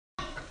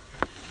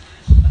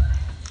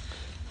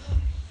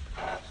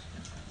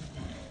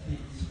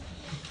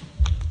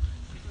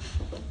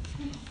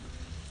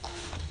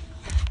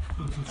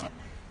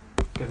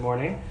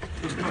morning.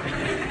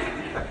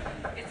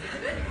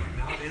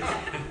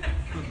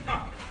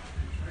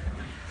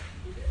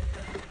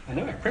 I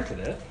know I printed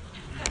it.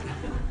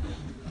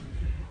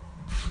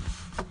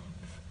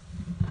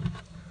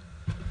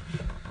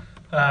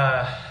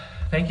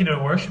 Thank you to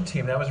the worship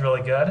team. That was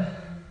really good,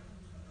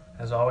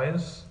 as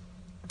always.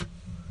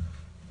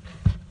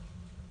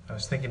 I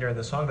was thinking during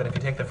the song that if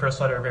you take the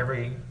first letter of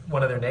every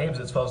one of their names,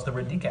 it spells the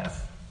word decaf.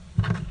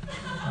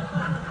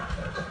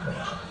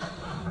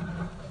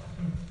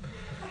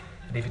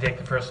 And if you take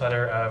the first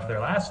letter of their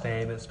last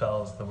name, it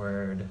spells the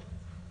word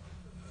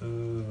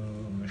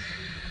oosh.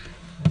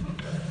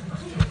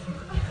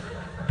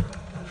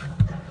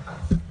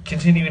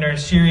 Continuing our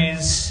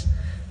series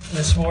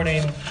this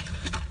morning,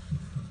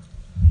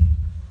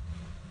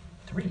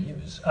 3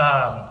 years.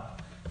 The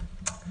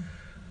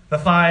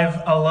Five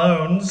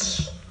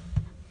Alones.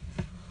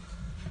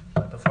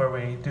 But before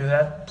we do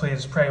that,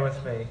 please pray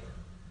with me.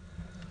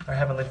 Our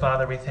Heavenly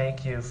Father, we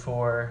thank you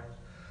for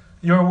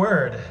your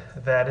word,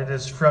 that it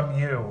is from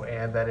you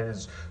and that it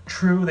is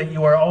true, that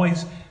you are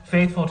always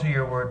faithful to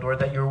your word, Lord,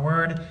 that your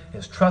word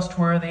is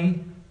trustworthy.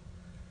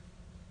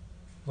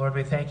 Lord,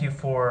 we thank you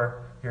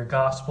for your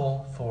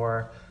gospel,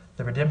 for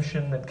the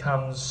redemption that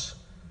comes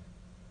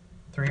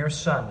through your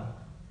Son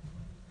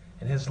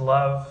and his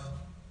love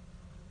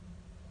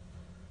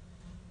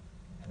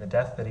and the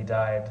death that he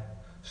died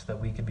so that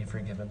we could be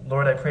forgiven.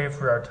 Lord, I pray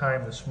for our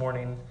time this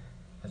morning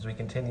as we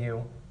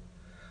continue.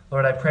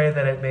 Lord, I pray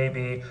that it may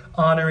be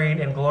honoring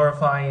and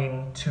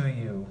glorifying to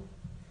you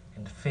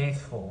and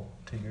faithful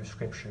to your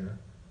scripture.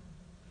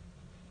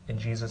 In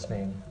Jesus'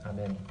 name,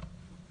 amen.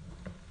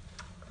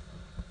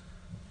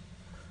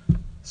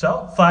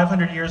 So,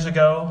 500 years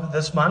ago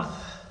this month,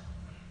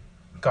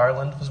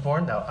 Garland was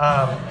born? No.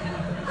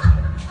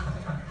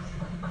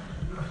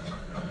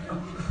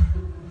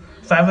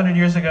 500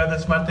 years ago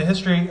this month, the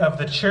history of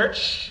the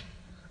Church,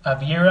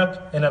 of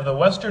Europe, and of the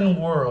Western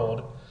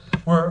world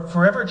were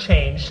forever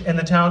changed in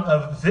the town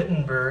of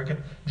Wittenberg,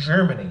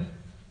 Germany.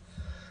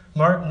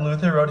 Martin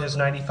Luther wrote his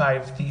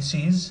 95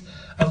 Theses,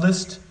 a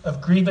list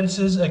of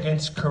grievances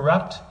against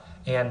corrupt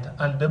and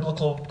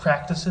unbiblical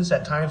practices,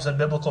 at times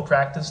unbiblical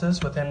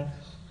practices within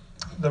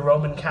the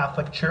Roman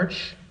Catholic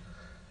Church.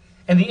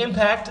 And the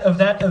impact of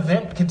that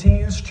event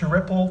continues to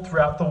ripple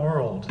throughout the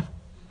world.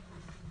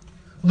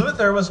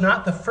 Luther was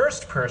not the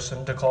first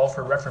person to call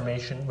for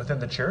reformation within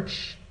the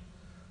church.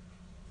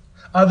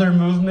 Other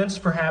movements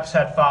perhaps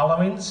had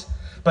followings,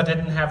 but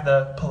didn't have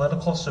the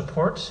political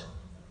support,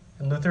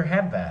 and Luther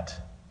had that,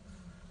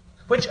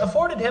 which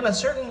afforded him a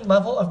certain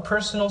level of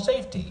personal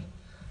safety,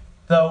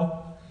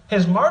 though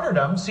his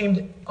martyrdom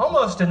seemed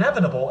almost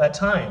inevitable at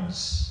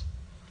times.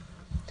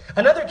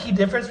 Another key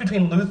difference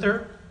between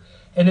Luther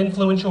and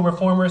influential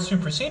reformers who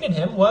preceded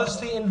him was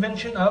the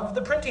invention of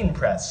the printing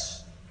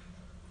press.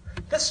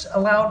 This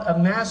allowed a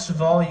mass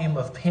volume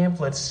of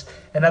pamphlets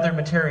and other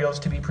materials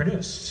to be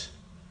produced.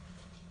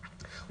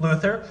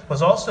 Luther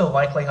was also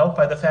likely helped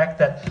by the fact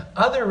that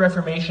other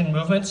Reformation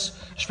movements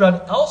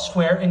spread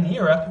elsewhere in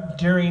Europe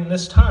during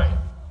this time.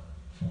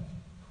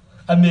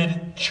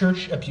 Amid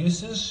church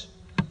abuses,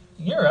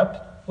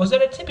 Europe was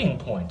at a tipping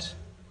point.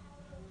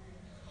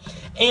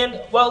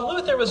 And while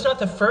Luther was not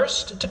the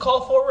first to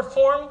call for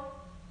reform,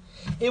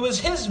 it was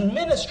his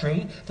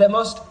ministry that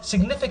most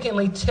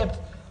significantly tipped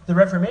the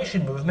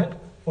Reformation movement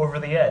over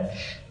the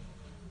edge.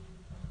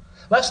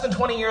 Less than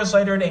 20 years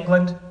later in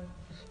England,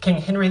 King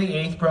Henry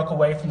VIII broke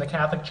away from the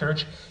Catholic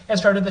Church and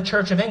started the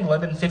Church of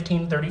England in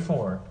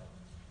 1534.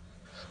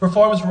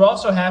 Reforms were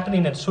also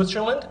happening in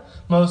Switzerland,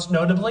 most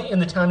notably in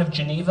the town of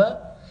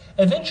Geneva,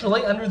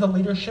 eventually under the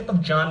leadership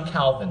of John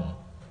Calvin.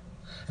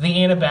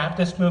 The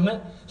Anabaptist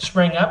movement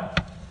sprang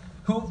up,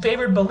 who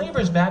favored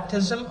believers'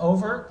 baptism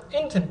over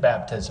infant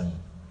baptism.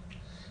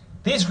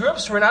 These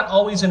groups were not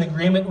always in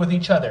agreement with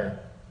each other,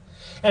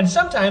 and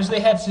sometimes they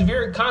had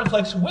severe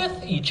conflicts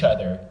with each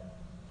other.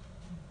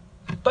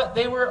 But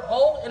they were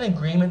all in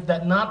agreement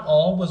that not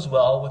all was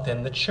well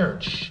within the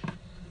church,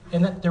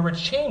 and that there were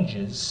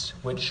changes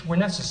which were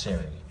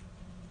necessary.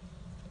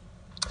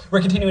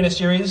 We're continuing a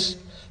series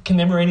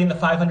commemorating the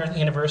 500th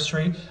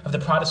anniversary of the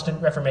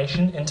Protestant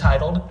Reformation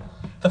entitled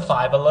The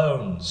Five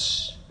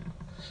Alones.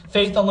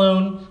 Faith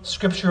alone,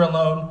 Scripture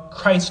alone,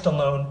 Christ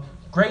alone,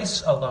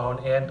 grace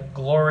alone, and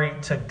glory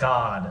to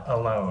God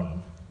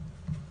alone.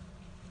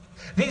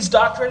 These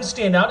doctrines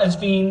stand out as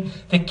being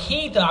the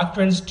key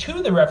doctrines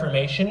to the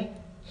Reformation,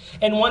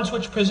 and ones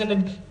which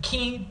presented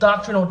key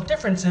doctrinal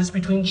differences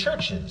between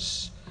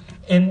churches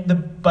in the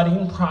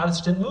budding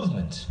Protestant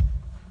movement.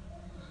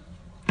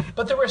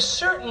 But there were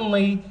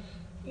certainly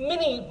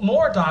many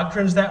more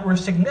doctrines that were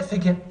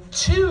significant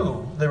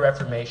to the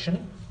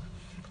Reformation.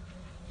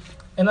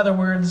 In other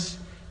words,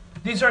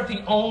 these aren't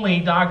the only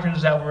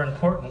doctrines that were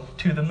important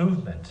to the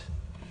movement,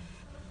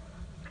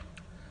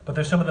 but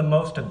they're some of the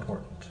most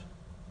important.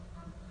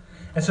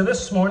 And so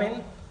this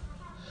morning,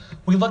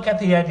 we look at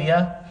the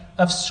idea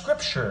of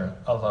Scripture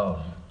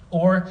alone,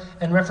 or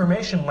in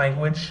Reformation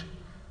language,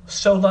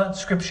 sola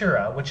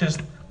scriptura, which is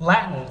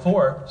Latin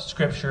for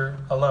Scripture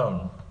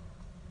alone.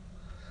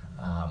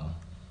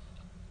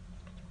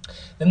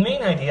 The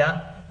main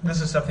idea, this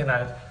is something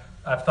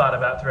I've thought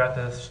about throughout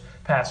this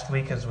past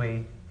week as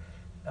we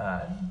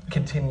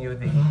continue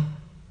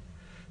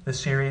the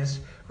series.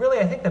 Really,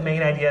 I think the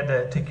main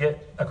idea to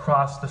get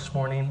across this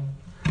morning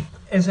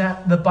is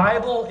that the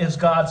Bible is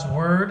God's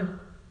Word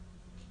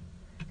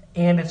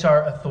and it's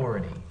our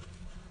authority.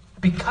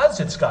 Because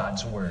it's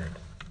God's Word.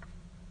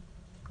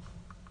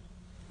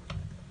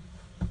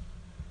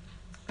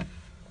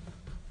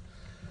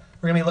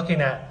 We're going to be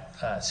looking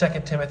at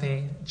 2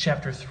 Timothy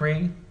chapter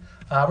 3.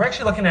 We're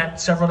actually looking at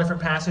several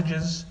different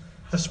passages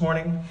this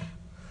morning.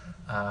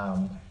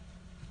 The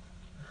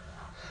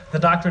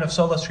doctrine of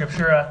sola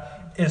scriptura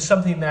is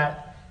something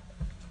that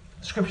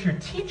Scripture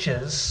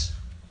teaches,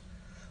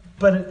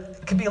 but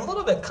it can be a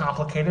little bit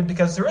complicated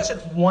because there isn't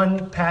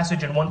one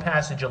passage and one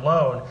passage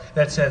alone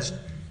that says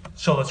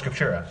sola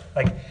scriptura.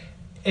 Like,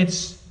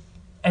 it's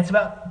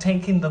about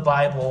taking the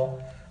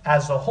Bible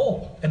as a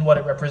whole and what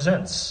it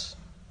represents.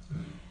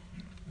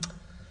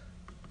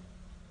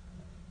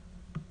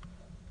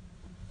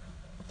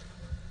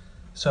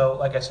 So,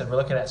 like I said, we're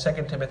looking at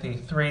 2 Timothy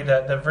 3.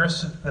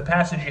 The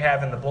passage you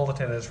have in the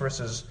bulletin is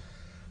verses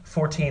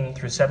 14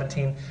 through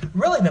 17.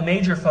 Really, the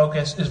major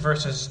focus is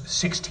verses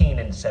 16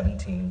 and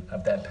 17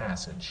 of that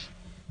passage.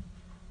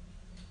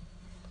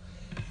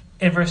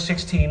 In verse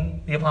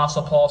 16, the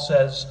Apostle Paul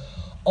says,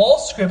 "All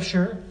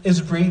Scripture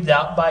is breathed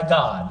out by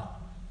God."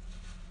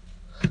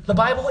 The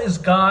Bible is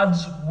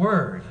God's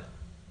Word.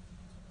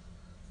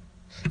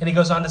 And he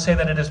goes on to say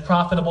that it is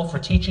profitable for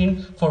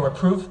teaching, for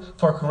reproof,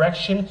 for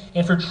correction,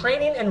 and for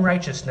training in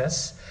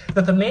righteousness,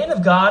 that the man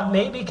of God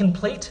may be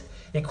complete,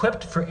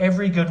 equipped for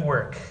every good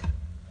work.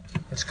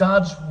 It's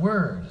God's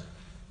Word.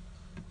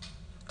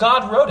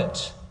 God wrote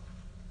it.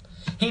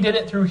 He did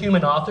it through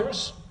human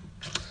authors,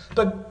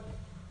 but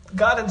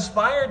God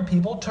inspired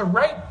people to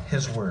write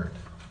His Word.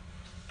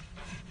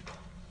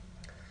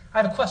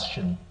 I have a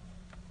question.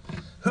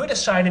 Who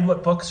decided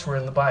what books were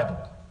in the Bible?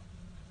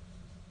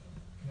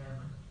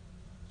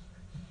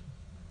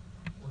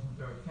 Wasn't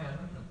there a canon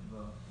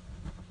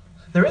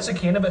of There is a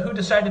canon, but who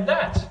decided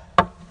that?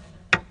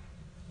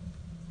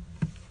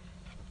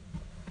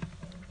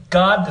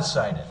 God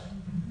decided.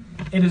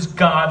 It is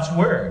God's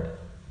Word.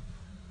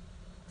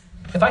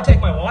 If I take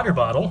my water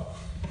bottle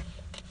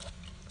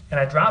and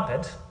I drop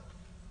it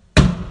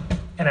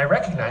and I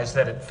recognize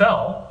that it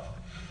fell,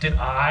 did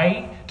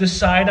I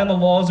decide on the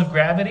laws of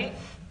gravity?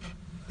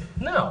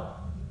 No.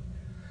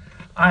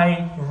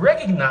 I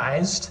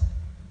recognized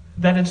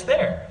that it's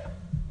there.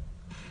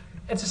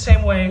 It's the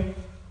same way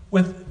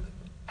with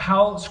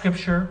how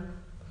Scripture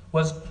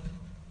was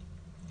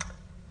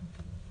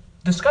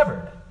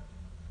discovered.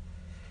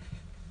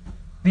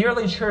 The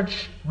early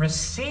church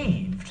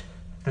received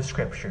the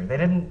Scripture. They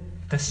didn't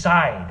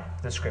decide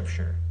the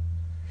Scripture.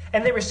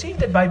 And they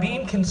received it by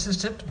being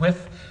consistent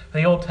with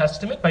the Old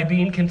Testament, by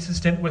being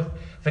consistent with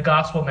the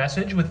gospel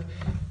message, with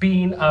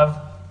being of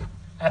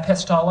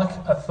apostolic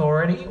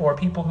authority, or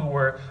people who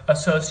were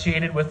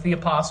associated with the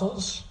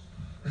apostles.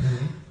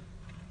 Mm-hmm.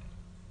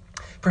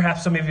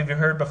 Perhaps some of you have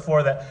heard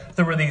before that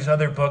there were these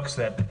other books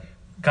that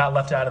got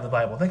left out of the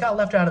Bible. They got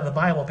left out of the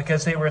Bible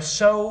because they were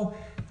so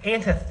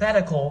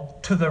antithetical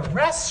to the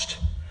rest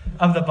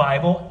of the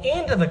Bible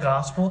and to the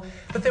gospel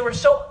that they were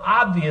so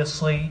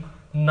obviously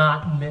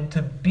not meant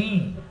to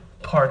be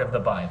part of the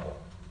Bible.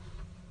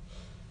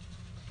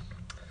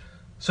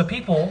 So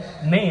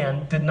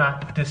man did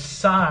not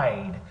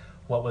decide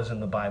what was in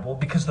the Bible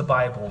because the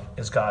Bible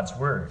is God's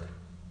Word.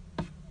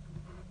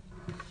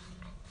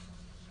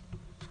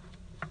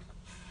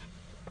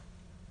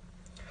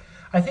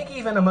 I think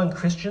even among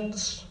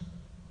Christians,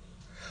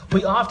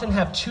 we often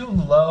have too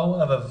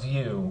low of a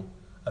view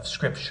of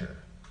Scripture.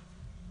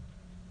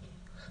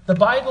 The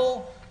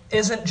Bible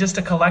isn't just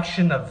a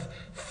collection of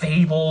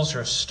fables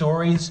or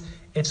stories.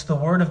 It's the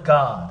Word of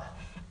God.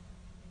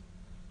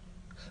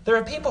 There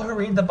are people who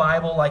read the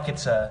Bible like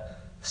it's a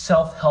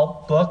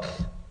self-help book.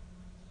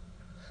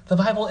 The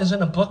Bible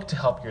isn't a book to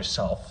help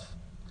yourself.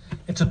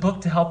 It's a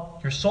book to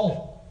help your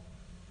soul.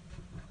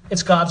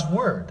 It's God's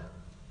Word.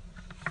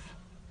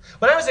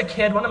 When I was a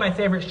kid, one of my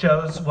favorite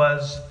shows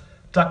was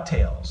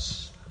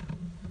DuckTales.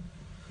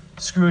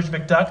 Scrooge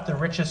McDuck, the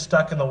richest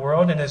duck in the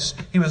world, and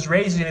he was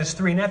raising his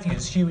three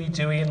nephews, Huey,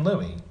 Dewey, and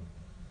Louie.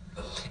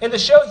 In the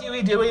show,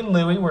 Huey, Dewey, and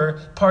Louie were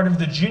part of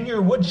the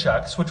Junior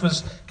Woodchucks, which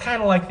was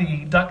kind of like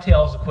the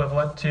DuckTales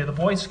equivalent to the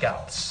Boy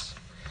Scouts.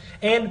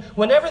 And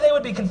whenever they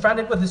would be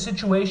confronted with a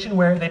situation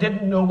where they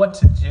didn't know what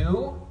to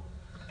do,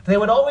 they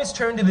would always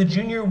turn to the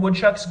Junior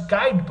Woodchucks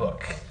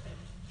guidebook.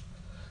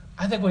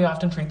 I think we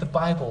often treat the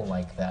Bible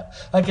like that,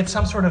 like it's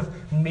some sort of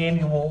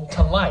manual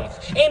to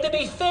life. And to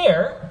be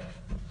fair,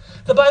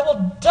 the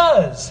Bible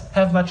does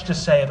have much to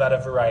say about a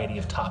variety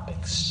of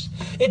topics.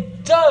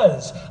 It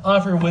does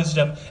offer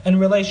wisdom in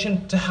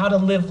relation to how to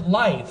live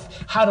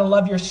life, how to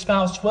love your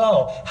spouse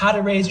well, how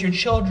to raise your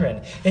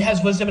children. It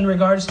has wisdom in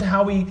regards to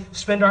how we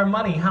spend our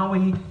money, how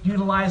we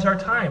utilize our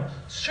time.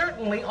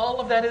 Certainly,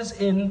 all of that is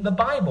in the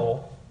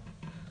Bible.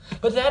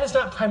 But that is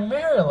not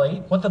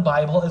primarily what the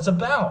Bible is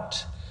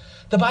about.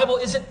 The Bible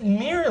isn't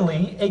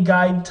merely a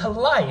guide to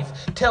life,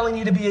 telling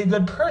you to be a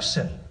good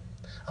person.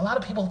 A lot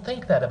of people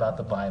think that about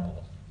the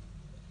Bible.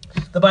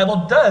 The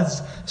Bible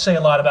does say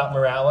a lot about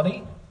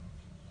morality,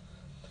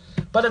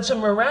 but it's a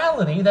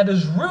morality that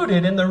is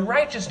rooted in the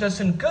righteousness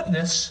and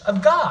goodness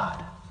of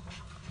God.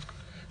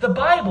 The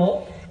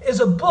Bible is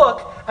a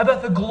book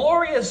about the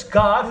glorious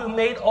God who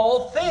made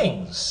all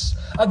things,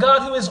 a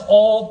God who is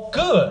all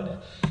good,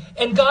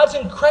 and God's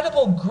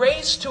incredible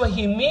grace to a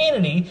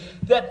humanity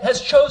that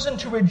has chosen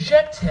to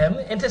reject him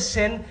and to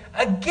sin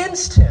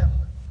against him.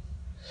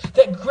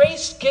 That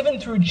grace given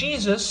through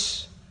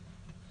Jesus,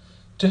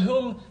 to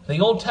whom the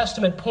Old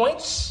Testament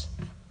points,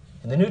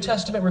 and the New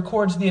Testament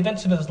records the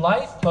events of his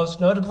life, most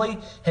notably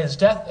his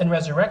death and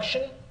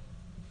resurrection.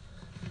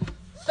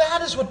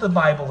 That is what the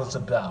Bible is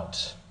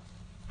about.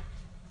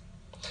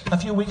 A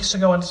few weeks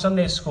ago in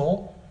Sunday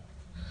school,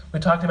 we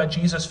talked about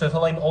Jesus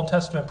fulfilling Old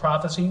Testament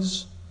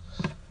prophecies.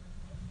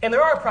 And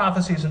there are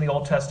prophecies in the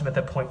Old Testament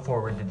that point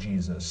forward to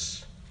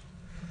Jesus.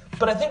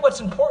 But I think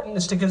what's important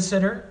is to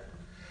consider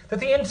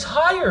that the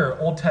entire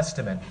Old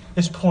Testament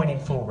is pointing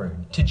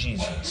forward to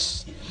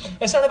Jesus.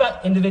 It's not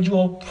about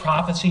individual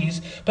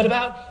prophecies, but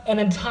about an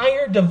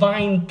entire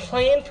divine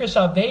plan for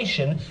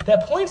salvation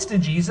that points to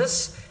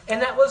Jesus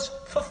and that was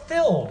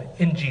fulfilled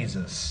in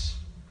Jesus.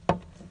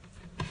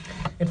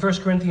 In 1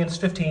 Corinthians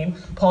 15,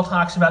 Paul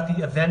talks about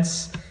the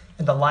events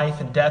in the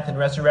life and death and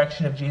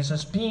resurrection of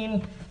Jesus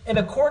being in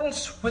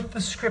accordance with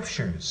the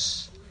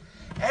Scriptures.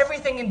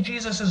 Everything in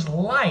Jesus'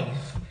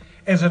 life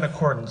is in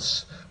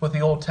accordance with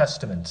the Old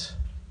Testament.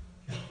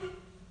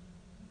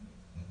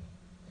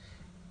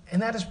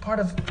 And that is part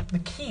of the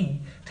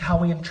key to how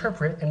we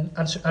interpret and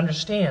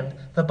understand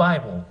the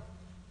Bible.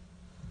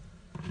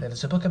 That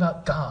it's a book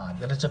about God,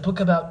 that it's a book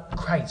about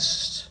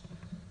Christ.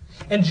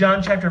 In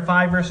John chapter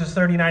 5, verses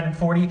 39 and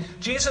 40,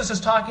 Jesus is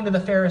talking to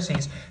the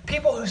Pharisees,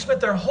 people who spent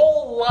their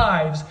whole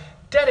lives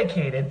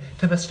dedicated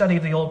to the study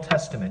of the Old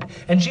Testament.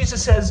 And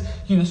Jesus says,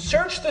 you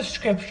search the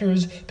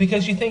Scriptures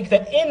because you think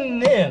that in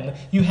them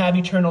you have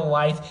eternal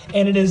life,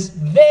 and it is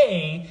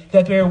they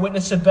that bear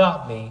witness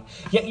about me.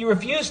 Yet you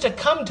refuse to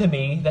come to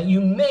me that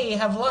you may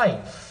have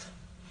life.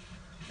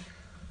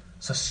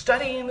 So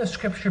studying the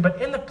Scripture,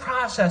 but in the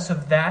process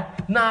of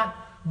that, not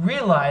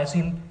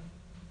realizing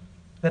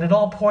that it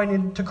all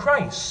pointed to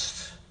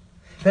Christ,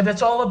 that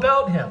it's all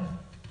about him.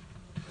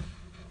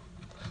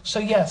 So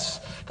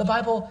yes, the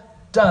Bible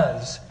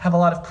does have a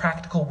lot of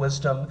practical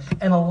wisdom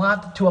and a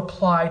lot to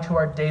apply to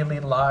our daily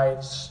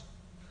lives.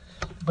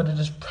 But it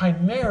is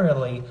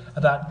primarily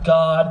about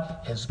God,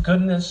 his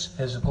goodness,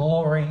 his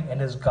glory, and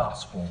his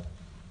gospel.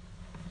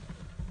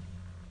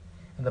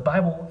 And the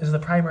Bible is the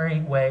primary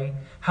way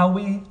how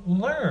we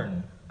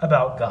learn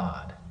about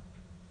God.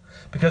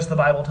 Because the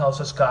Bible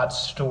tells us God's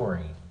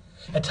story.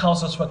 It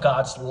tells us what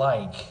God's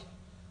like.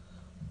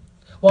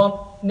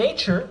 While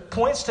nature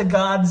points to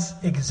God's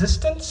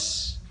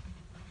existence,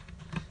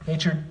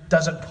 nature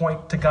doesn't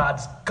point to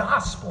God's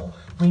gospel.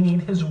 We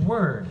need his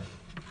word,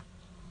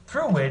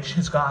 through which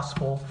his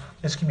gospel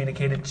is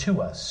communicated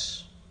to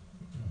us.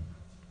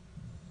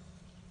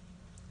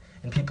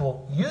 And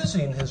people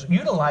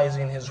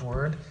utilizing his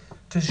word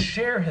to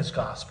share his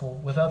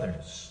gospel with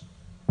others.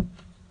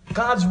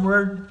 God's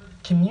word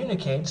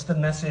communicates the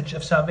message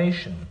of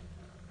salvation.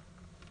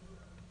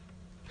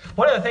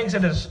 One of the things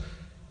that is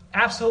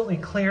absolutely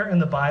clear in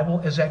the Bible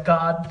is that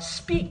God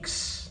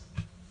speaks.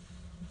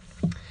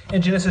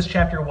 In Genesis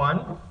chapter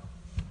 1,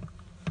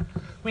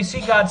 we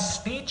see God's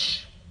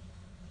speech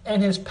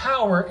and his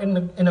power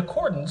in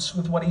accordance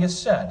with what he has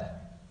said.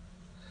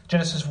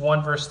 Genesis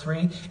 1, verse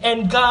 3,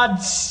 and God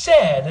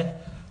said,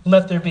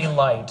 let there be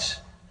light.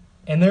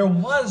 And there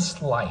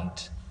was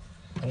light.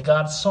 And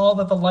God saw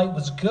that the light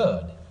was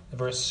good.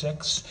 Verse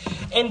 6,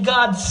 and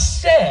God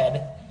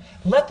said,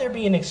 let there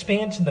be an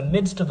expanse in the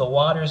midst of the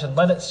waters, and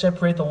let it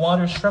separate the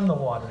waters from the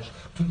waters.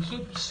 We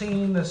keep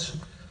seeing this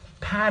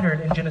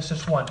pattern in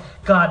Genesis 1.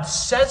 God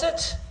says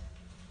it,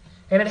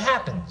 and it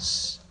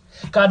happens.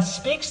 God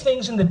speaks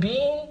things into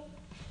being,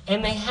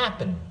 and they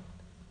happen.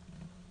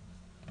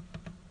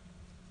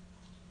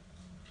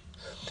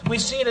 We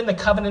see it in the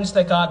covenants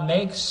that God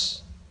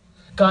makes.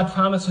 God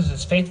promises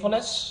his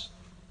faithfulness,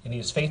 and he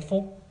is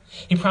faithful.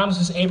 He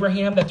promises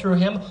Abraham that through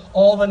him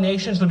all the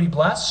nations would be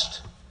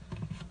blessed,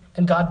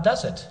 and God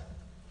does it.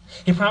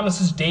 He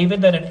promises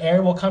David that an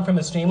heir will come from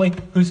his family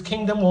whose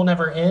kingdom will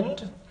never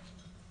end,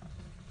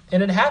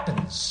 and it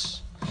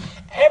happens.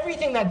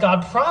 Everything that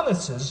God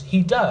promises,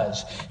 he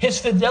does. His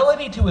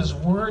fidelity to his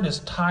word is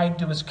tied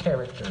to his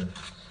character.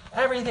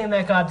 Everything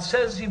that God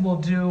says he will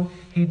do,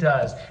 he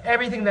does.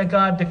 Everything that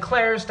God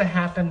declares to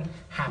happen,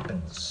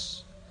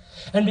 happens.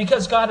 And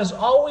because God has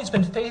always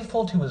been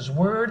faithful to his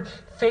word,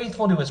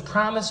 faithful to his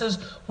promises,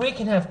 we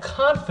can have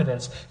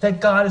confidence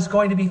that God is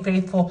going to be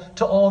faithful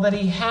to all that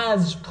he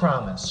has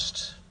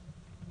promised.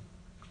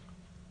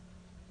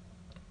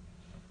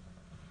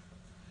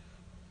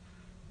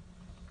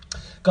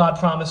 God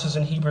promises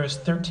in in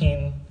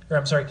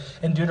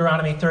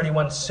Deuteronomy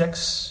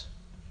 31:6,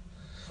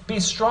 be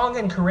strong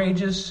and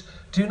courageous,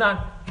 do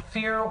not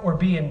fear or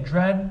be in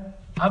dread,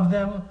 of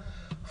them,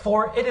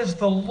 for it is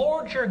the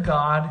Lord your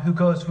God who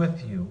goes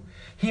with you.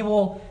 He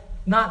will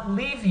not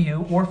leave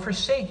you or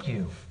forsake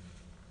you.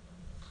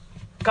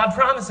 God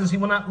promises he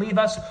will not leave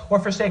us or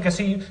forsake us.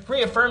 He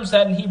reaffirms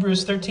that in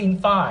Hebrews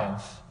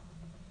 13:5.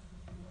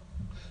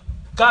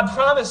 God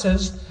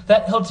promises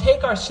that he'll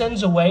take our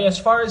sins away as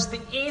far as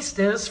the east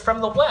is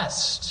from the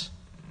west.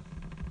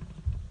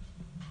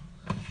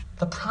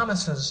 The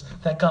promises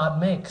that God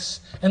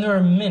makes, and there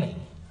are many.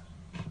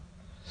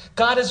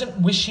 God isn't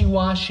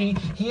wishy-washy.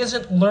 He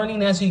isn't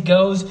learning as he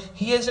goes.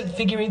 He isn't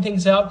figuring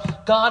things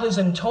out. God is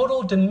in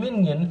total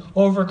dominion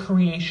over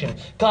creation.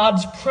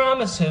 God's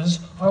promises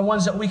are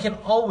ones that we can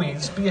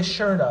always be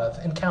assured of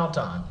and count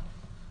on.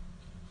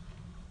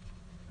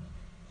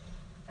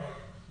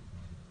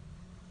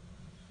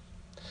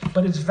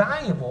 But it's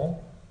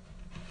valuable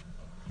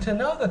to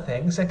know the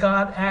things that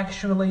God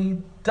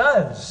actually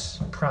does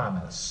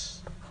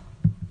promise.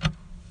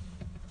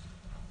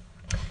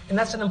 And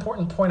that's an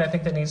important point I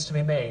think that needs to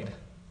be made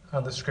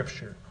on the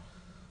scripture.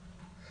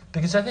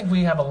 Because I think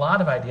we have a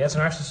lot of ideas,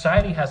 and our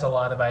society has a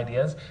lot of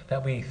ideas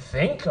that we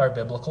think are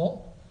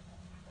biblical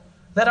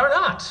that are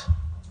not.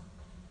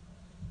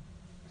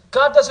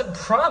 God doesn't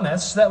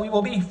promise that we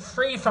will be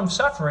free from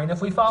suffering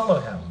if we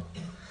follow him.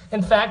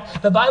 In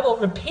fact, the Bible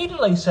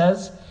repeatedly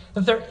says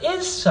that there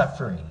is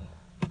suffering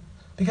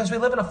because we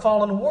live in a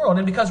fallen world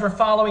and because we're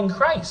following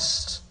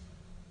Christ.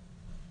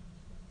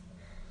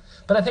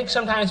 But I think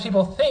sometimes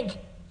people think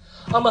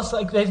almost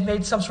like they've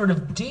made some sort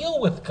of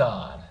deal with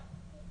God,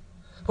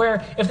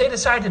 where if they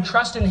decide to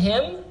trust in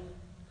him,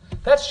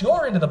 that's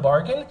your end of the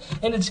bargain,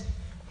 and it's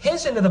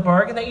his end of the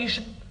bargain that you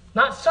should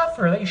not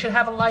suffer, that you should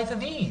have a life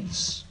of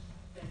ease.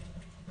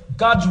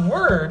 God's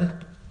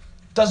word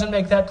doesn't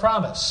make that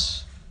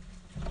promise.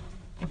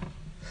 The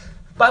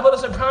Bible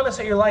doesn't promise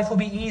that your life will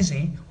be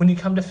easy when you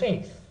come to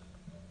faith.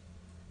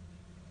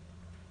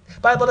 The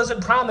Bible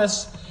doesn't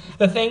promise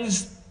the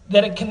things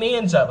that it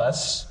commands of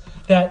us,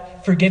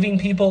 that forgiving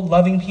people,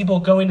 loving people,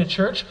 going to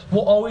church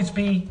will always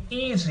be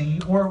easy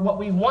or what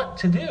we want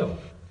to do.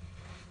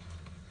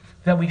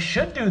 That we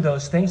should do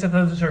those things, that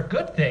those are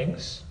good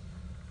things.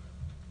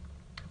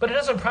 But it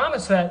doesn't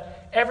promise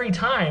that every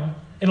time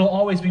it'll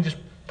always be just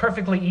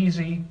perfectly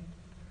easy.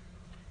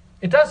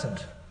 It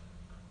doesn't.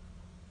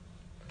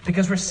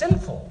 Because we're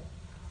sinful.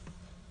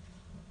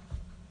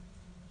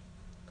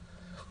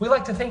 We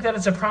like to think that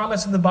it's a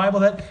promise in the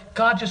Bible that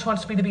God just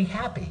wants me to be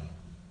happy.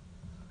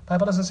 The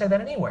Bible doesn't say that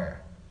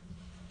anywhere.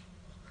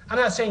 I'm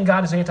not saying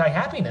God is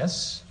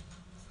anti-happiness,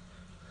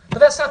 but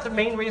that's not the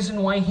main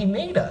reason why he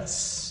made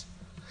us.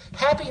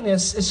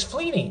 Happiness is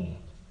fleeting.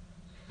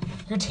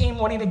 Your team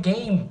winning a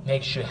game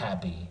makes you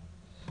happy.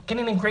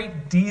 Getting a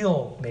great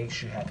deal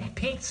makes you happy.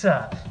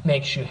 Pizza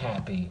makes you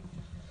happy.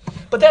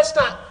 But that's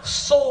not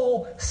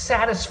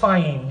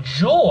soul-satisfying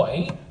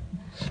joy.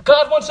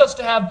 God wants us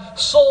to have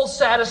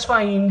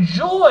soul-satisfying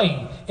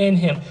joy in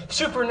him,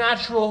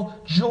 supernatural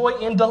joy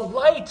and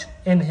delight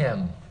in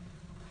him,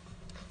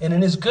 and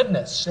in his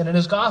goodness, and in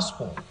his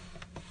gospel.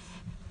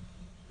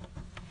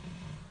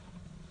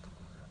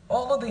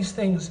 All of these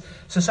things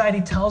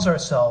society tells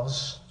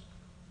ourselves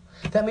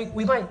that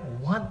we might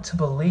want to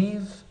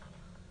believe,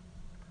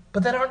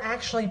 but that aren't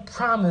actually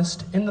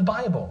promised in the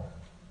Bible.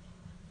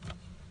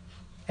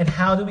 And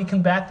how do we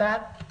combat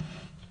that?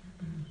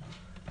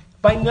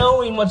 By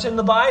knowing what's in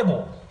the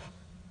Bible.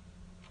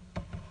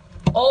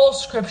 All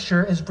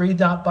Scripture is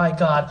breathed out by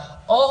God.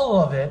 All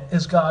of it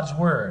is God's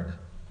Word.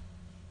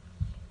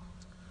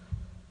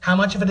 How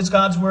much of it is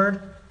God's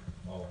Word?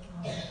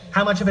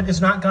 How much of it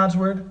is not God's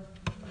Word?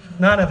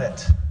 None of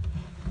it.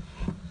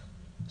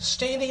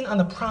 Standing on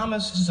the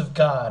promises of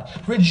God.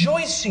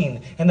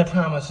 Rejoicing in the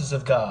promises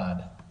of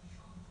God.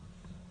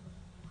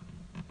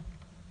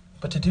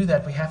 But to do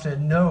that, we have to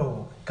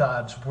know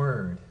God's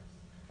Word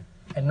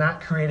and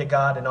not create a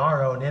God in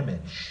our own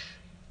image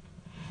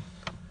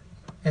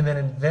and then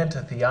invent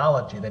a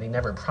theology that he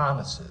never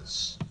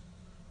promises.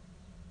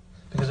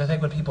 Because I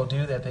think when people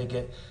do that, they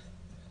get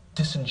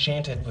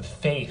disenchanted with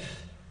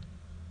faith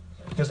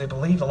because they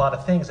believe a lot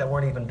of things that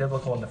weren't even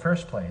biblical in the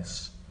first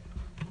place.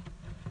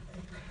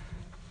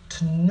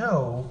 To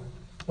know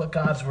what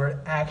God's Word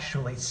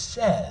actually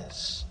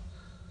says.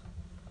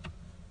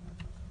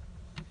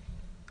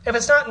 If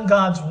it's not in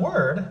God's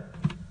Word,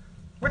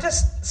 we're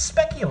just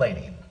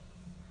speculating,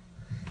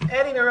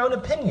 adding our own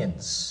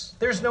opinions.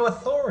 There's no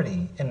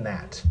authority in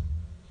that.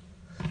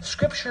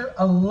 Scripture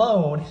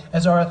alone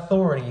as our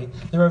authority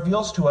that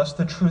reveals to us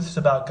the truths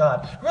about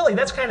God. Really,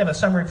 that's kind of a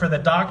summary for the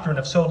doctrine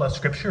of sola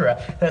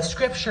scriptura, that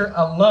Scripture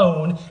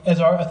alone is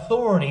our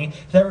authority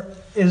that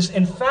is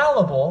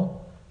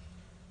infallible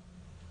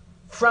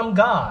from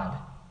God.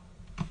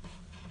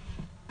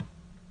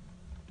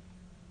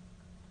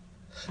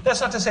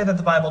 That's not to say that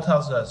the Bible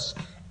tells us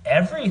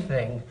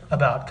everything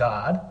about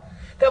God.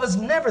 That was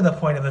never the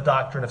point of the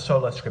doctrine of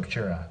sola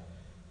scriptura.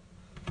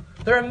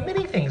 There are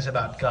many things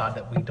about God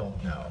that we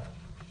don't know.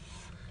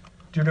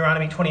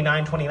 Deuteronomy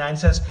 29:29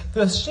 says,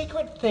 "The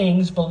secret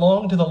things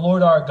belong to the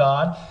Lord our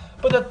God,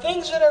 but the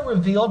things that are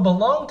revealed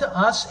belong to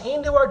us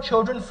and to our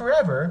children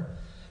forever,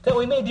 that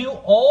we may do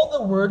all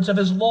the words of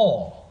his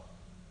law.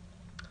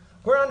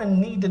 We're on a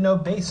need-to-know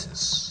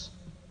basis.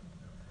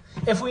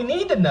 If we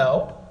need to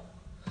know,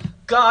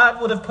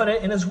 God would have put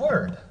it in his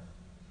word.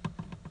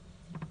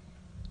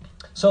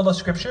 Sola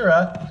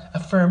Scriptura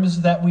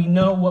affirms that we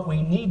know what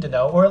we need to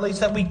know, or at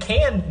least that we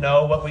can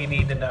know what we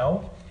need to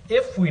know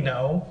if we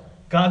know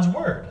God's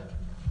word.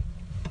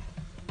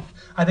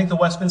 I think the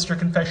Westminster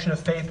Confession of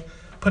Faith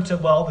puts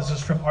it well. This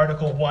is from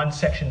Article 1,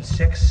 Section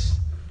 6.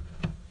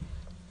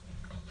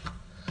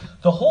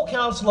 The whole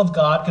counsel of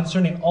God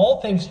concerning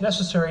all things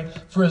necessary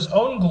for his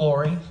own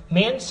glory,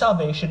 man's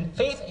salvation,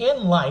 faith,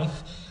 and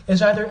life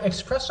is either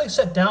expressly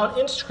set down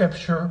in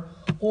Scripture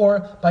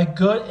or by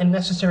good and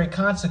necessary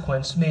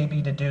consequence may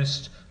be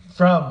deduced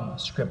from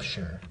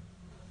Scripture.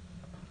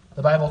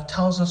 The Bible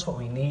tells us what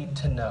we need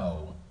to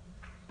know.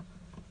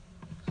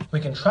 We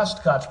can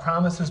trust God's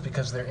promises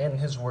because they're in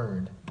his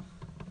word.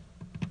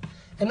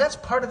 And that's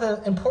part of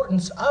the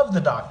importance of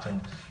the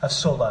doctrine of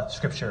sola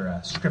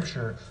scriptura,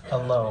 Scripture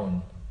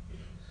alone.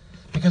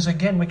 Because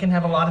again, we can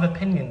have a lot of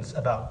opinions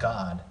about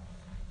God.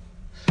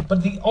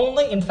 But the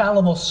only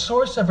infallible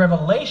source of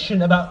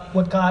revelation about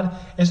what God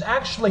is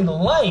actually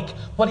like,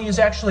 what he is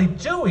actually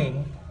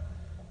doing,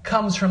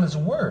 comes from his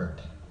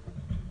word.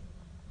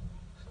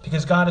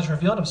 Because God has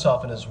revealed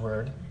himself in his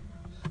word.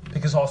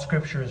 Because all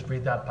Scripture is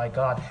breathed out by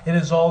God. It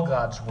is all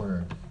God's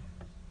word.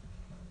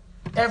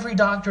 Every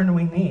doctrine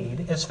we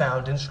need is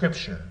found in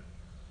Scripture.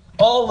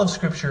 All of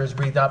Scripture is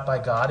breathed out by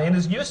God and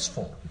is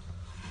useful,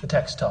 the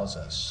text tells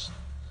us.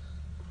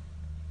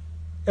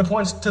 It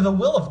points to the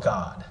will of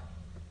God.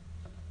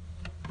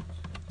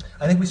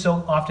 I think we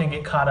so often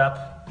get caught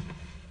up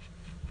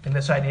in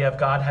this idea of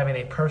God having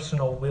a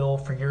personal will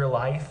for your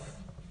life.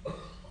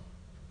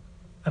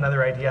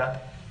 Another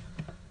idea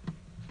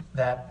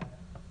that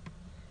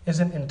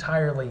isn't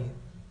entirely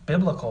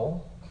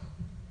biblical.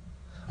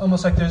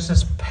 Almost like there's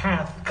this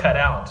path cut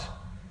out.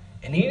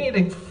 And you need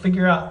to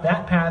figure out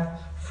that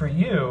path for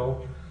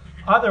you.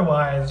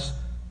 Otherwise,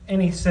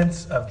 any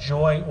sense of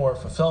joy or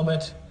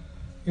fulfillment,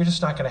 you're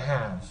just not going to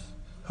have.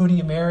 Who do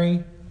you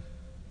marry?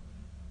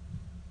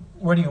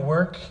 Where do you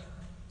work?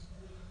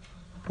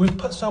 We've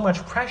put so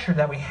much pressure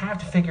that we have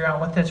to figure out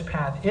what this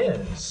path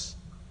is.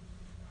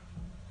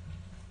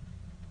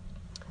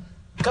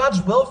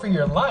 God's will for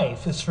your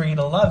life is for you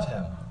to love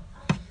him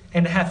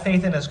and to have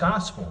faith in his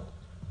gospel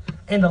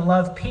and to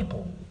love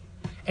people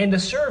and to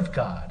serve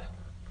God.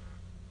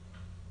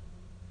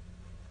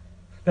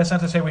 That's not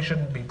to say we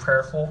shouldn't be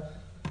prayerful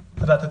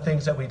about the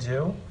things that we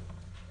do,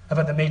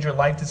 about the major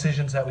life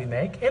decisions that we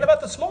make, and about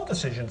the small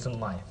decisions in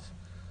life.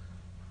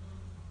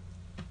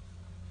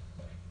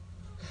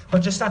 But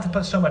just not to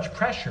put so much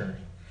pressure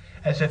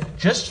as if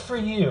just for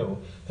you,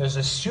 there's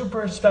a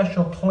super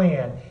special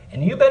plan,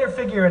 and you better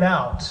figure it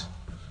out,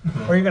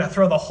 or you're going to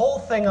throw the whole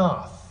thing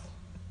off.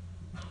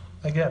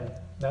 Again,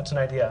 that's an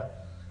idea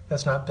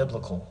that's not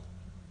biblical.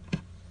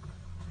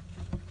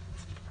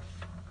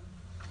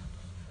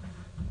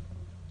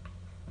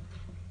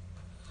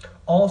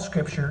 All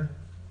Scripture,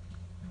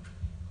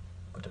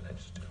 what did I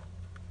just do?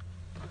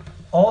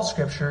 All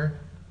Scripture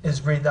is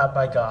breathed out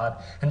by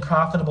God and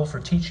profitable for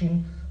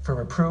teaching, for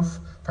reproof,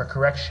 for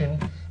correction,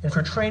 and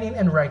for training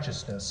in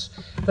righteousness,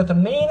 that the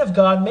man of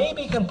God may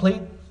be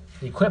complete,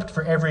 equipped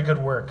for every good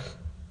work.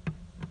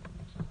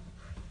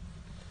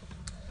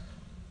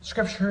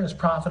 Scripture is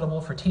profitable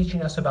for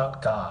teaching us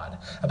about God,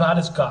 about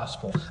his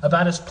gospel,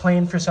 about his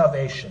plan for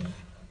salvation.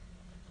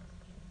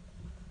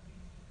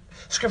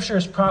 Scripture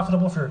is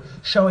profitable for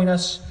showing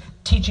us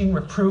teaching,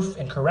 reproof,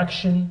 and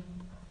correction.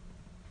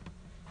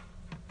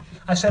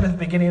 I said at the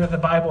beginning that the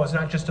Bible is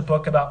not just a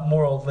book about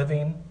moral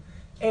living,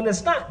 and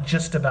it's not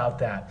just about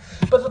that.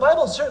 But the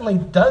Bible certainly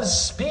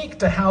does speak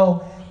to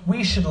how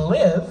we should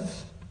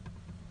live.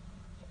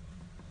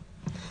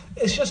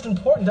 It's just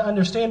important to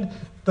understand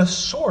the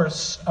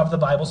source of the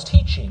Bible's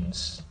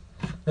teachings,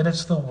 that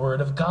it's the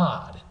Word of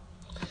God.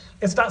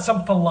 It's not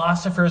some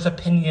philosopher's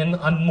opinion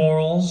on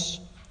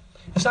morals.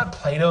 It's not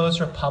Plato's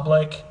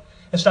Republic.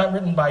 It's not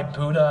written by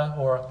Buddha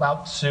or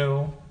Lao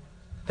Tzu.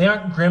 They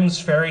aren't Grimm's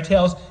fairy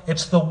tales.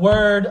 It's the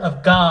Word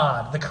of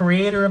God, the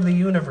creator of the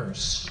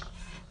universe.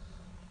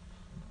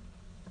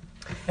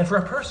 And for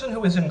a person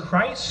who is in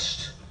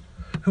Christ,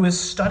 who is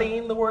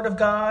studying the Word of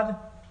God,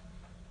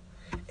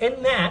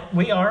 in that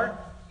we are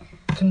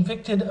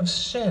convicted of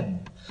sin.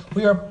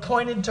 We are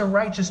pointed to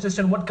righteousness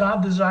and what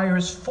God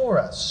desires for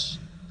us.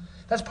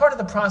 That's part of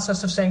the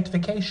process of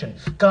sanctification,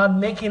 God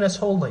making us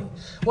holy.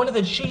 One of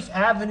the chief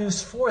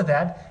avenues for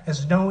that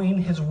is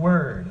knowing his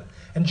word.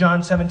 In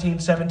John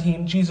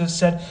 17:17, Jesus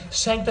said,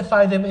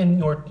 "Sanctify them in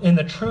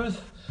the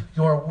truth.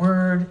 Your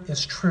word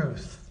is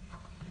truth."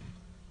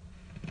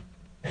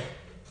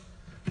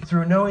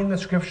 Through knowing the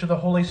Scripture, the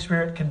Holy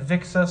Spirit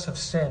convicts us of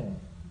sin.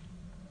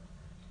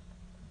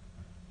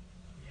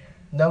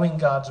 Knowing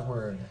God's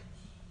word.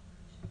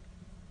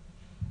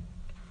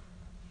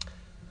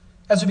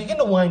 As we begin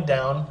to wind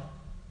down,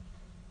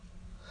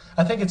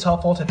 I think it's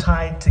helpful to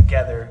tie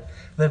together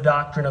the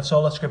doctrine of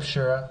sola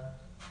scriptura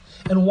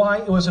and why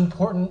it was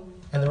important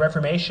and the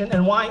Reformation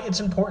and why it's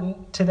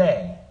important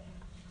today.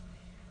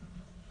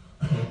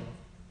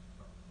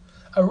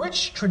 A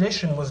rich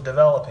tradition was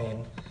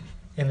developing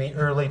in the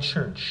early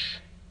church.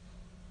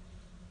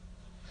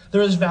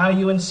 There is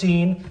value in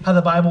seeing how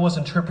the Bible was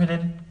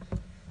interpreted.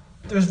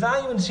 There's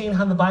value in seeing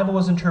how the Bible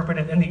was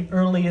interpreted in the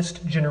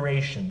earliest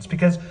generations,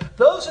 because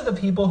those are the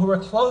people who are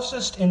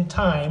closest in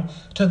time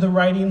to the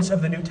writings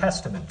of the New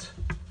Testament.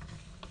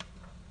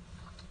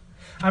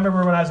 I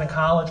remember when I was in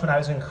college, when I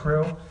was in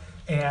Cru,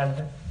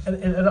 and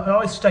it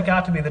always stuck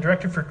out to me. The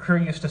director for Cru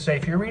used to say,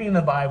 if you're reading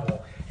the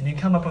Bible and you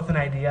come up with an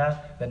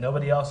idea that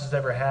nobody else has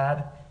ever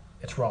had,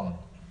 it's wrong.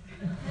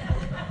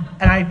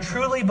 And I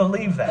truly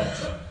believe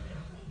that.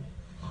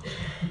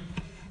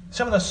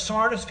 Some of the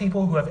smartest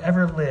people who have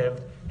ever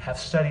lived have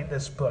studied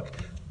this book.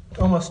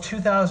 Almost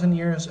 2,000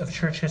 years of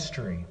church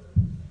history.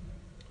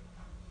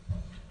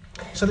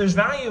 So there's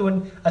value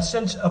in a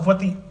sense of what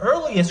the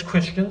earliest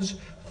Christians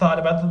thought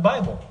about the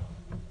Bible.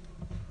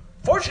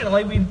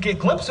 Fortunately, we get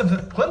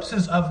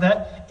glimpses of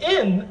that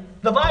in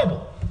the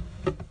Bible.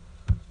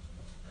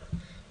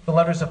 The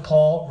letters of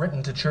Paul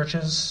written to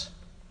churches,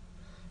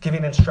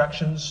 giving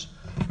instructions.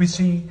 We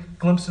see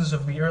glimpses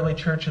of the early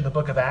church in the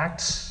book of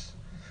Acts.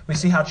 We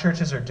see how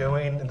churches are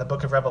doing in the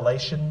book of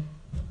Revelation.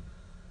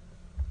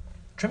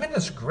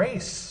 Tremendous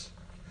grace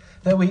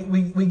that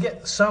we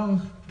get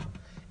some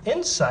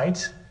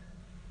insight,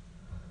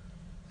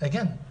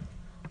 again,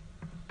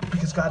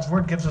 because God's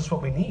word gives us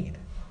what we need.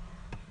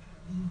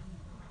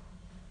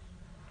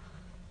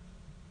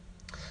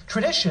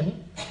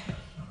 Tradition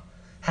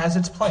has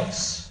its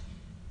place.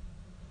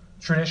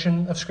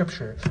 Tradition of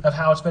Scripture, of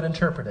how it's been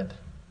interpreted.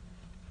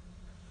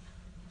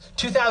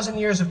 2,000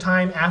 years of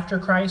time after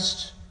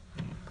Christ,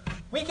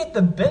 we get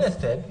the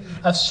benefit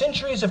of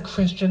centuries of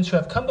Christians who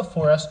have come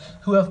before us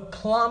who have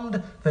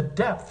plumbed the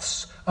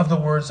depths of the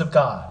words of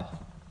God.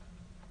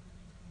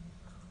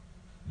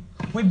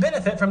 We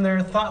benefit from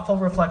their thoughtful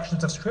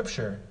reflections of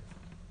Scripture.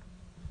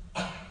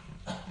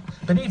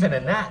 But even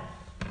in that,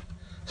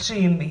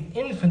 seeing the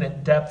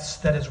infinite depths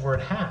that His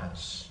Word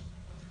has.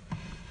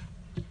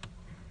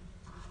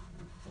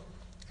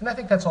 And I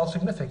think that's all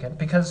significant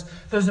because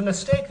there's a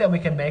mistake that we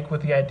can make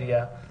with the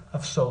idea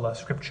of sola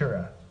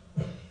scriptura.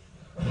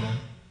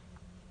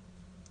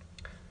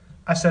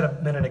 I said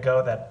a minute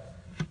ago that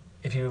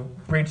if you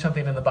read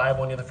something in the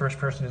Bible and you're the first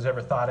person who's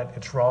ever thought it,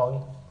 it's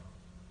wrong.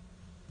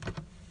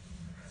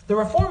 The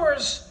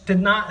Reformers did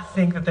not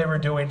think that they were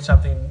doing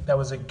something that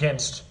was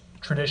against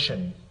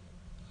tradition.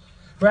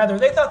 Rather,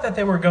 they thought that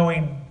they were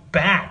going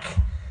back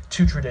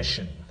to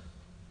tradition.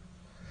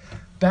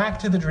 Back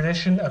to the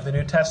tradition of the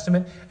New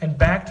Testament and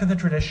back to the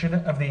tradition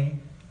of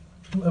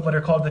what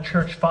are called the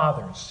church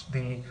fathers,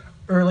 the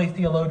early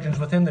theologians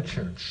within the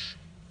church.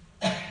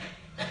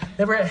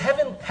 They were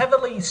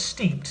heavily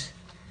steeped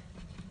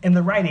in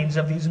the writings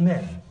of these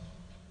men.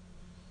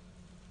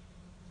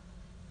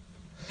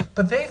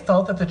 But they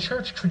felt that the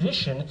church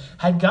tradition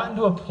had gotten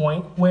to a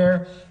point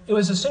where it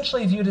was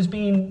essentially viewed as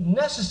being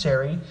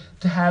necessary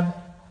to have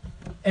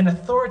an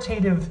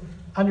authoritative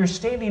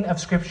understanding of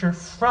Scripture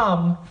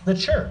from the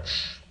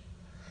church.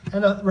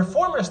 And the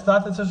Reformers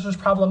thought that this was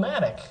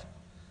problematic.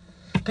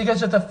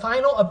 Because if the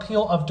final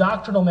appeal of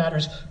doctrinal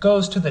matters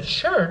goes to the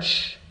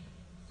church,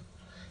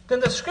 then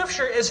the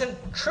Scripture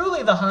isn't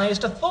truly the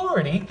highest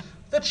authority.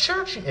 The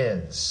church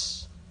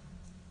is.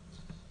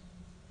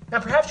 Now,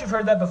 perhaps you've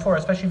heard that before,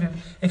 especially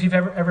if you've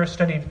ever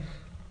studied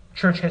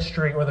church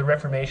history or the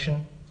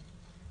Reformation.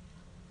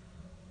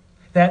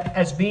 That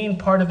as being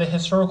part of the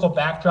historical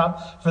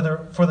backdrop for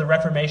the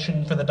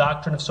Reformation, for the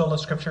doctrine of sola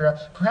scriptura,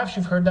 perhaps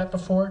you've heard that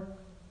before.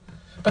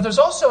 But there's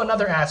also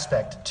another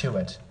aspect to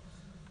it.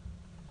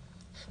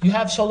 You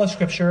have sola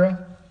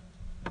scriptura,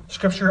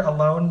 Scripture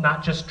alone,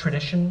 not just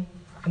tradition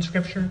in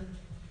Scripture.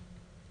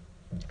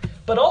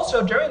 But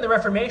also during the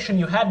Reformation,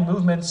 you had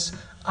movements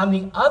on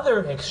the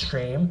other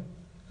extreme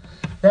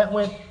that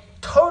went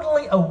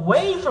totally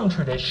away from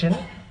tradition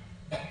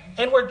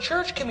and where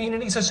church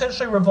communities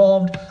essentially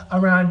revolved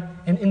around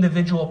an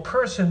individual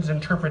person's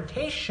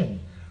interpretation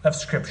of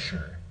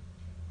Scripture.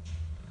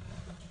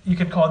 You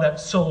could call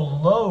that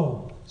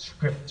solo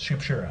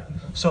scriptura,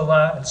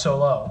 sola and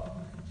solo.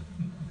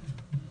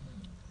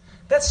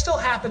 That still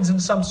happens in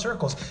some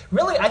circles.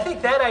 Really, I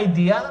think that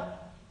idea,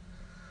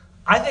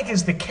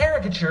 is the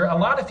caricature a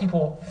lot of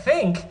people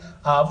think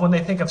of when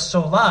they think of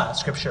sola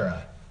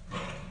scriptura.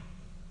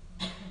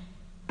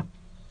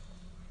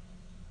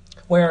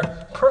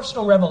 Where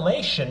personal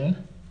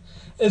revelation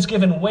is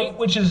given weight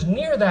which is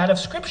near that of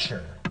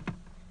Scripture.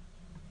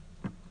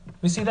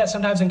 We see that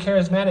sometimes in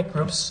charismatic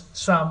groups,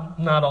 some,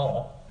 not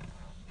all.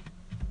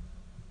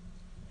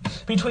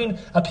 Between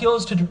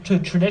appeals to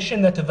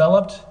tradition that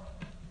developed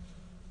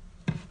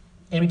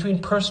and between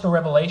personal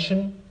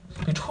revelation,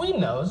 between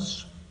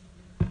those,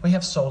 we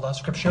have sola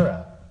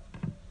scriptura.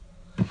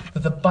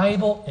 That the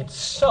Bible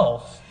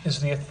itself is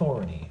the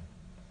authority.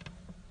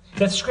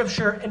 That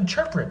Scripture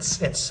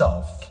interprets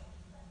itself.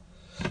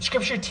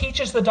 Scripture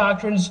teaches the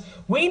doctrines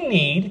we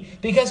need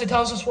because it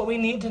tells us what we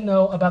need to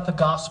know about the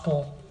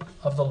gospel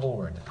of the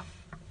Lord.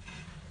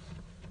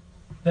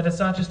 that it's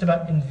not just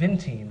about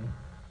inventing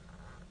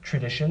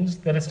traditions,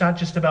 that it's not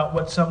just about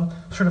what some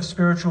sort of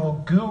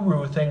spiritual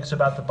guru thinks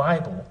about the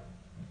Bible,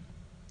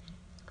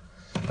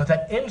 but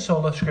that in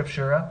sola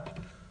scriptura,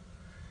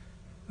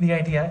 the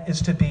idea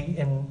is to be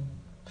in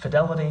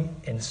fidelity,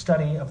 in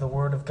study of the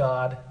Word of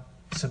God,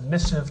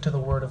 submissive to the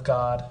Word of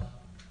God.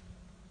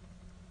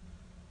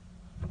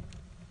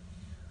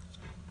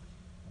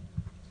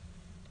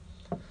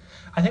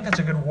 I think that's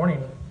a good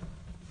warning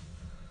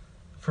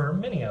for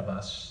many of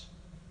us.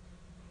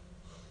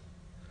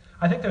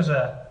 I think there's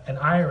an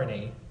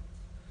irony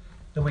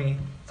that we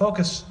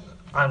focus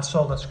on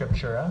sola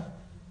scriptura,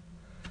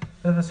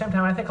 but at the same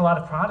time, I think a lot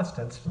of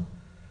Protestants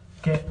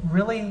get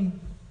really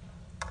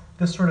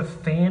this sort of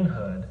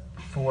fanhood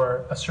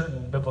for a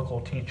certain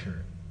biblical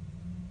teacher.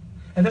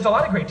 And there's a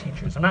lot of great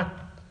teachers. I'm not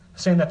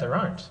saying that there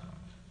aren't.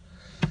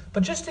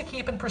 But just to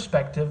keep in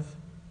perspective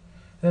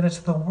that it's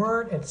the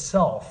Word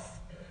itself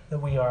that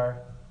we are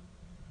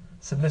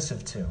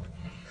submissive to.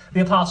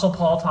 The Apostle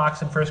Paul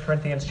talks in 1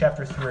 Corinthians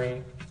chapter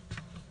 3.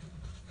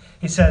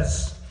 He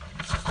says,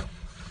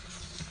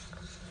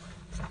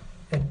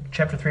 in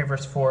chapter 3,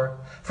 verse 4,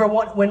 "For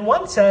when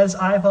one says,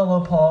 'I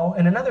follow Paul,'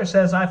 and another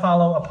says, 'I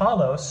follow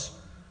Apollos,'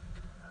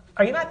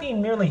 are you not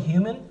being merely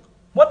human?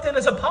 What then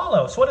is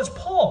Apollos? What is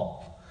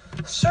Paul?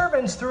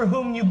 Servants through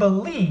whom you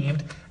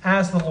believed,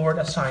 as the Lord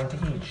assigned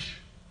to each."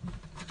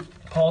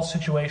 In Paul's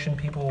situation,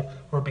 people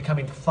were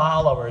becoming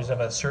followers of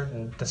a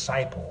certain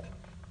disciple.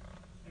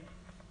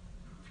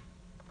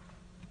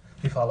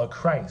 We follow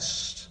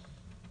Christ.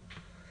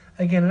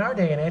 Again, in our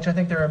day and age, I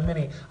think there are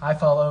many. I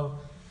follow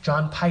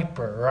John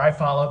Piper, or I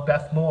follow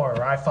Beth Moore,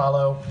 or I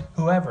follow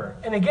whoever.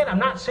 And again, I'm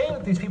not saying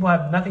that these people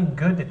have nothing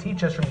good to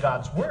teach us from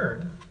God's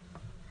Word,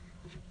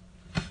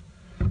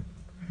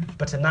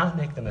 but to not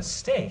make the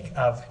mistake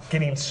of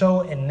getting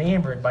so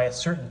enamored by a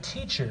certain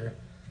teacher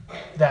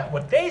that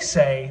what they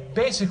say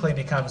basically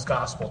becomes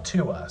gospel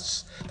to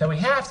us. That we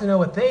have to know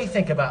what they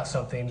think about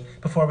something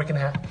before we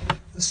can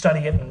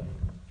study it and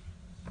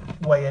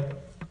weigh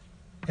it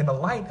in the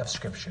light of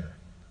Scripture.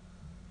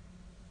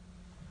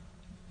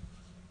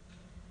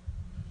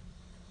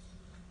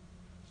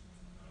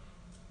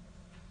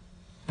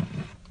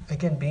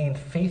 Again, being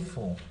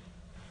faithful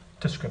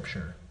to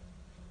Scripture.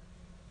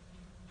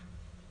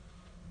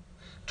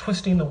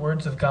 Twisting the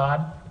words of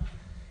God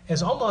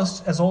is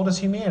almost as old as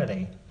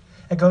humanity.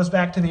 It goes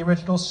back to the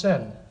original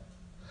sin.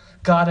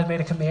 God had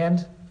made a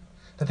command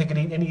that they could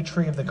eat any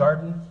tree of the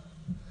garden.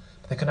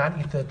 They could not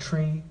eat the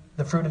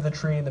fruit of the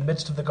tree in the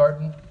midst of the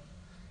garden.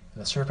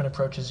 And the serpent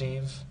approaches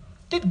Eve.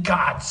 Did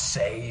God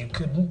say you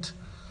couldn't?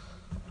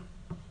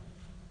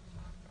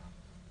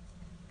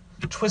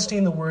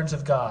 Twisting the words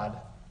of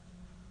God.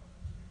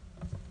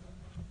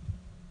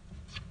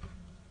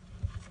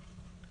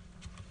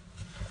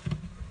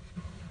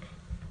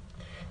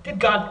 Did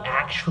God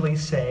actually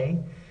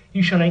say,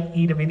 "You shall not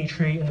eat of any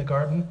tree in the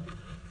garden"?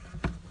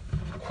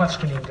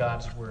 Questioning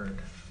God's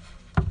word.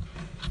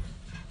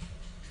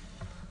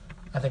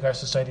 I think our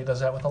society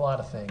does that with a lot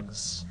of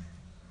things.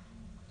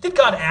 Did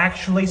God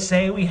actually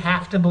say we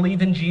have to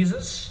believe in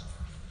Jesus?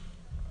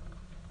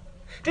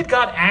 Did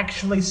God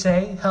actually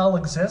say hell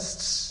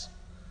exists?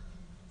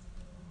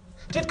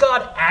 Did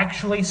God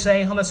actually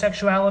say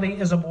homosexuality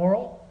is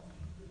immoral?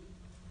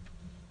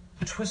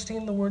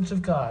 Twisting the words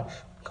of God.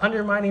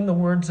 Undermining the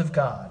words of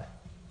God.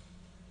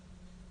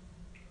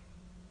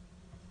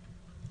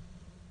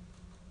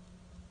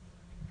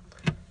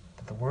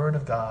 That the Word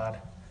of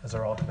God is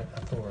our ultimate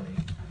authority.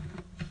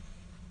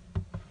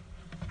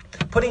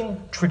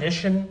 Putting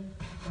tradition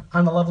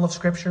on the level of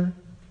Scripture.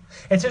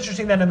 It's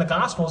interesting that in the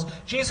Gospels,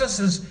 Jesus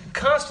is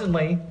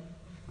constantly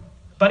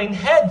butting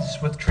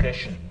heads with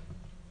tradition.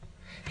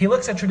 He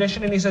looks at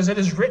tradition and he says, "It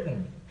is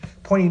written,"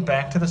 pointing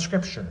back to the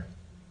Scripture.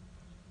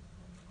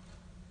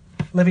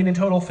 Living in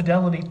total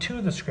fidelity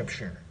to the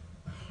Scripture.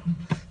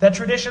 That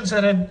traditions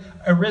that had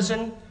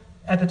arisen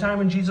at the time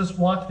when Jesus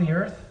walked the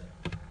earth,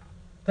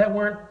 that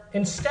weren't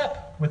in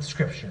step with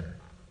Scripture.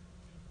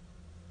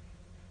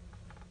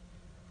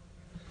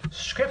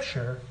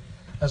 Scripture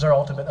as our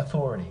ultimate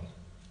authority.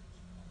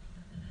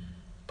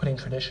 Putting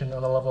tradition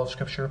on the level of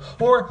Scripture,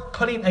 or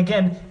putting,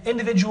 again,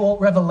 individual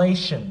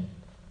revelation.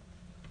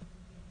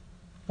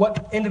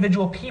 What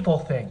individual people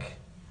think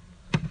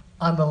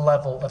on the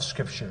level of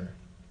Scripture.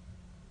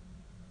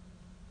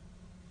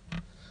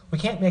 We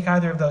can't make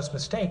either of those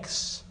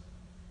mistakes,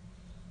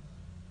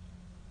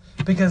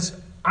 because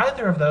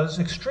either of those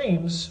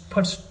extremes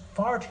puts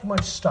far too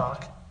much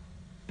stock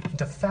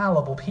into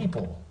fallible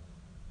people.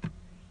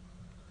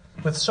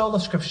 With sola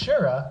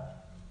scriptura,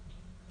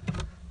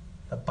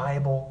 the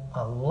Bible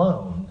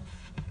alone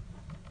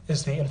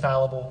is the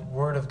infallible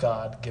Word of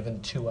God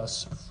given to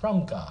us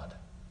from God.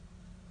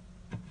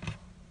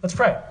 Let's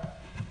pray.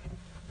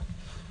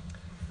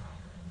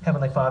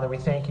 Heavenly Father, we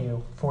thank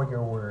you for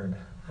your Word.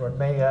 Lord,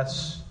 may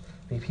us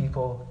be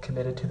people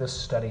committed to the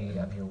study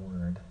of your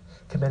Word,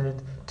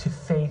 committed to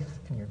faith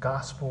in your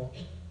gospel,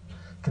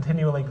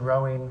 continually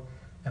growing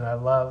in our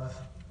love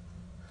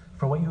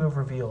for what you have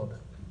revealed,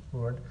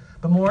 Lord.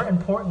 But more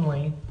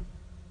importantly,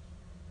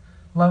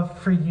 love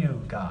for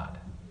you, God.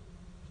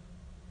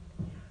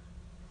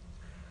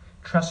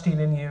 Trusting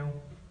in you,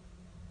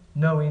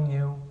 knowing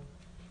you,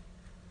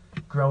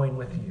 growing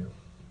with you.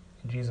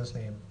 In Jesus'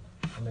 name,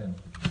 amen.